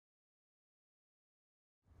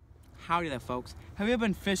Howdy there, folks. Have you ever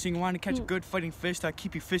been fishing and want to catch a good fighting fish that'll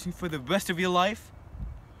keep you fishing for the rest of your life?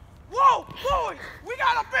 Whoa, boys! We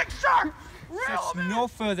got a big shark! Search no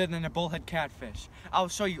further than a bullhead catfish. I'll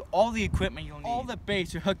show you all the equipment you'll need, all the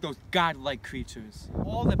baits to hook those godlike creatures,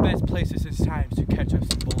 all the best places and times to catch us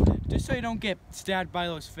a bullhead. Just so you don't get stabbed by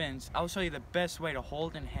those fins, I'll show you the best way to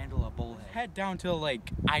hold and handle a bullhead. Head down to the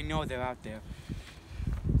lake. I know they're out there.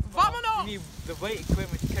 Vamonos! You need the right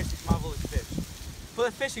equipment to catch these marvelous fish. For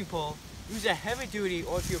the fishing pole, use a heavy duty,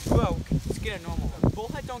 or if you're broke, just get a normal one.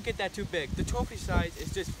 Bullhead don't get that too big. The trophy size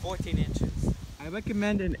is just 14 inches. I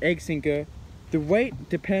recommend an egg sinker. The weight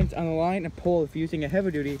depends on the line and pole. If you're using a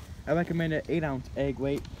heavy duty, I recommend an 8-ounce egg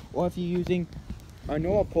weight. Or if you're using a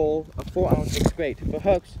normal pole, a 4-ounce is great. For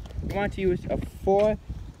hooks, you want to use a 4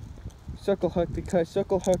 circle hook because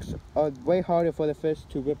circle hooks are way harder for the fish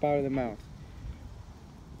to rip out of the mouth.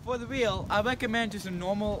 For the reel, I recommend just a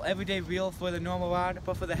normal everyday reel for the normal rod,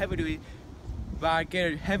 but for the heavy duty rod,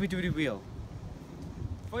 get a heavy duty reel.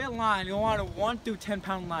 For your line, you'll want a 1 through 10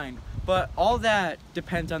 pound line, but all that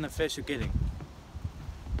depends on the fish you're getting.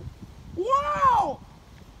 Wow!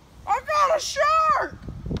 I got a shark!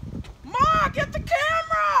 Ma, get the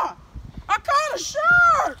camera! I caught a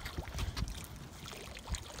shark!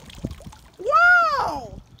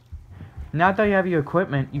 Wow! Now that you have your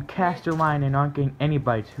equipment, you cast your line and aren't getting any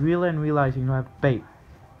bites. Reel in realizing you have bait.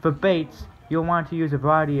 For baits, you'll want to use a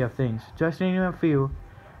variety of things. Just to name a few: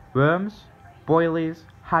 worms, boilies,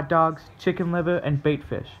 hot dogs, chicken liver, and bait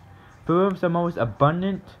fish. For worms, the most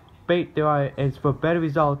abundant bait there are is for better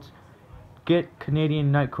results. Get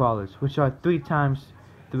Canadian night crawlers, which are 3 times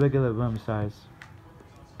the regular worm size.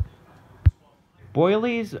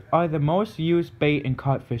 Boilies are the most used bait in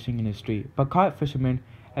carp fishing industry, but carp fishermen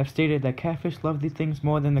have stated that catfish love these things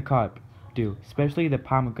more than the carp do, especially the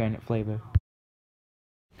pomegranate flavor.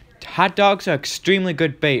 Hot dogs are extremely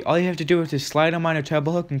good bait. All you have to do is just slide them on a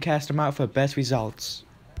treble hook and cast them out for best results.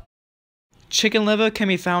 Chicken liver can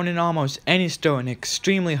be found in almost any store and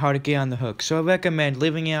extremely hard to get on the hook, so I recommend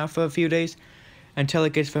leaving it out for a few days until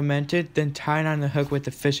it gets fermented, then tying on the hook with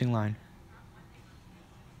the fishing line.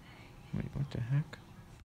 Wait, what the heck?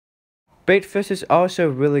 Bait fish is also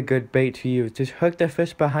a really good bait to use. Just hook the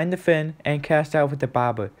fish behind the fin and cast out with the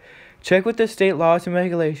bobber. Check with the state laws and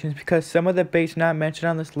regulations because some of the baits not mentioned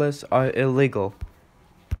on this list are illegal.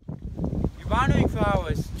 You're wandering for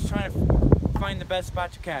hours trying to find the best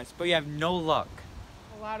spot to catch, but you have no luck.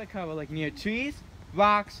 A lot of cover, like near trees,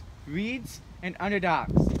 rocks, reeds, and under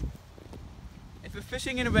docks. If you're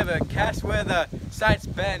fishing in a river, cast where the sides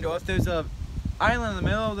bend, or if there's an island in the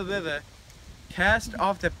middle of the river, cast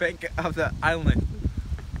off the bank of the island.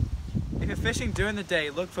 If you're fishing during the day,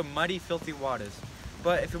 look for muddy, filthy waters.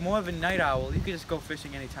 But if you're more of a night owl, you can just go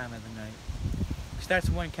fishing any time of the night, because that's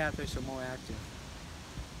when catfish are more active.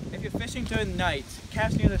 If you're fishing during the night,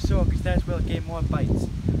 cast near the shore because that's where you'll get more bites.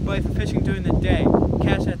 But if you're fishing during the day,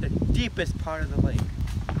 cast at the deepest part of the lake.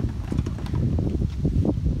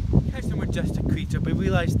 Catch the majestic creature, but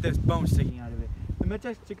realize there's bones sticking out of it. The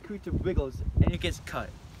majestic creature wriggles and it gets cut.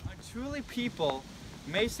 Truly people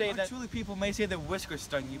may say that whiskers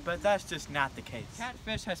stung you, but that's just not the case.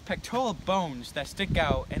 Catfish has pectoral bones that stick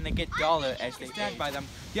out and they get duller as they stand by them.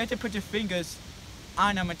 You have to put your fingers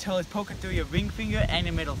on them until it's poking through your ring finger and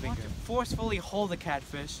your middle finger. Forcefully hold the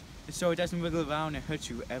catfish so it doesn't wiggle around and hurt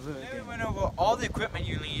you ever again. We went over all the equipment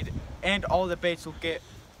you need and all the baits will get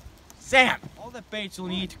all the baits you'll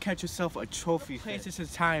need to catch yourself a trophy fish. Places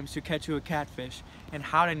and times to catch you a catfish and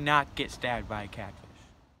how to not get stabbed by a catfish.